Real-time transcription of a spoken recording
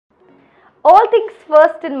All things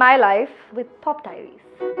first in my life with Pop Diaries.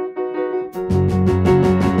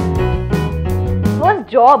 First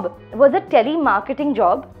job was a telemarketing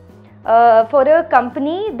job for a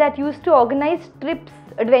company that used to organize trips,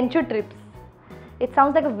 adventure trips. It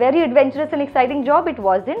sounds like a very adventurous and exciting job. It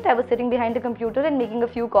wasn't. I was sitting behind a computer and making a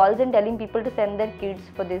few calls and telling people to send their kids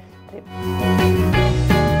for this trip.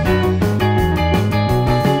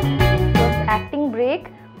 First acting break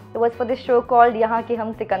was for this show called Yahan Ke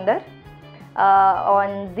Hum Sikandar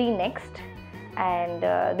on Z Next, and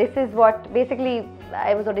this is what basically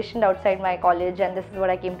I was auditioned outside my college, and this is what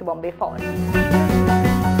I came to Bombay for.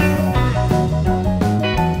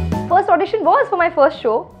 First audition was for my first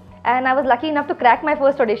show, and I was lucky enough to crack my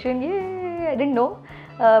first audition. Yay! I didn't know,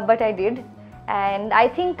 but I did, and I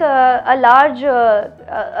think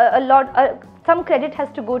some credit has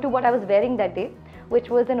to go to what I was wearing that day, which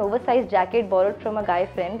was an oversized jacket borrowed from a guy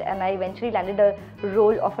friend, and I eventually landed a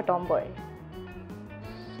role of a tomboy.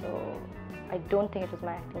 So I don't think it was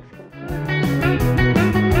my acting skills.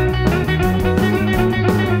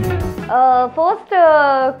 First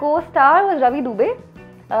co-star was Ravi Dubey.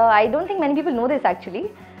 I don't think many people know this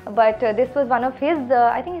actually, but this was one of his,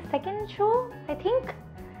 I think his second show, I think,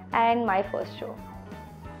 and my first show.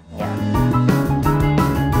 Yeah.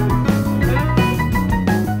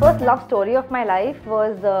 First love story of my life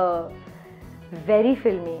was very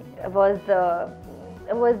filmy. It was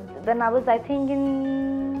when I was, I think,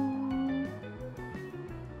 in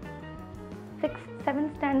 6th,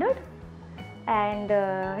 7th standard, and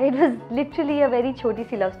it was literally a very choti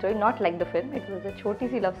si love story, not like the film. It was a choti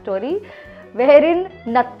si love story wherein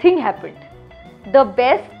nothing happened. The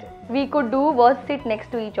best we could do was sit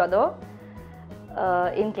next to each other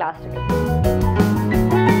in class together.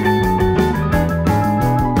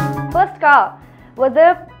 First car was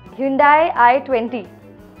a Hyundai i20,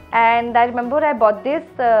 and I remember I bought this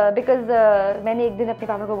because मैंने एक दिन अपने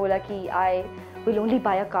पापा को बोला कि I will only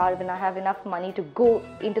buy a car when I have enough money to go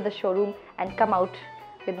into the showroom and come out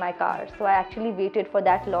with my car. So I actually waited for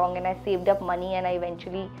that long, and I saved up money, and I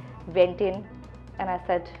eventually went in and I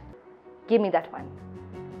said, give me that one,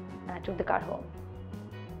 and I took the car home.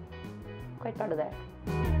 Quite proud of that.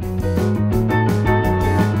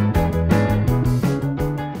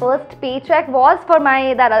 First paycheck was for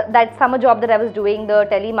my that summer job that I was doing, the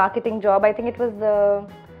telemarketing job. I think it was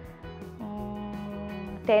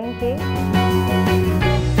 10K.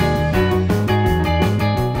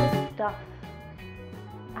 Stuff.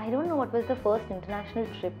 I don't know what was the first international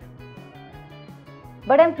trip,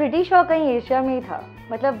 but I'm pretty sure कहीं Asia में ही था.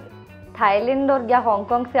 मतलब Thailand और या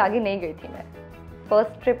Hong Kong से आगे नहीं गई थी मैं.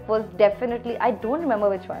 First trip was definitely, I don't remember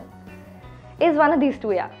which one. Is one of these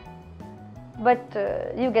two, yeah. But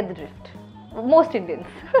you get the drift. Most Indians,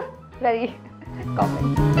 very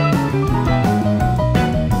common.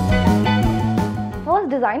 First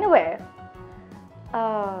designer wear.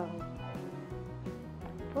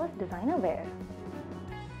 First designer wear.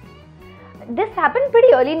 This happened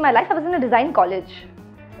pretty early in my life. I was in a design college,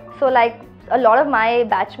 so like a lot of my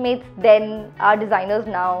batchmates then are designers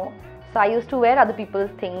now. So I used to wear other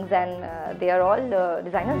people's things, and they are all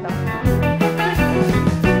designers now.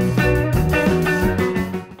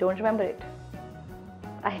 Don't remember it.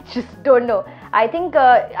 I just don't know. I think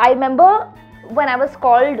I remember when I was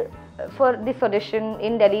called for this audition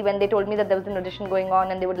in Delhi, when they told me that there was an audition going on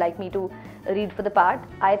and they would like me to read for the part.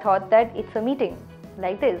 I thought that it's a meeting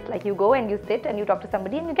like this, like you go and you sit and you talk to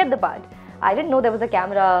somebody and you get the part. I didn't know there was a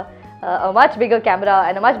camera, a much bigger camera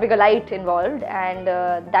and a much bigger light involved, and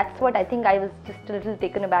that's what I think I was just a little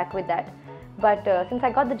taken aback with that. But since I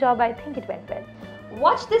got the job, I think it went well.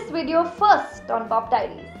 Watch this video first on Pop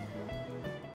Diaries.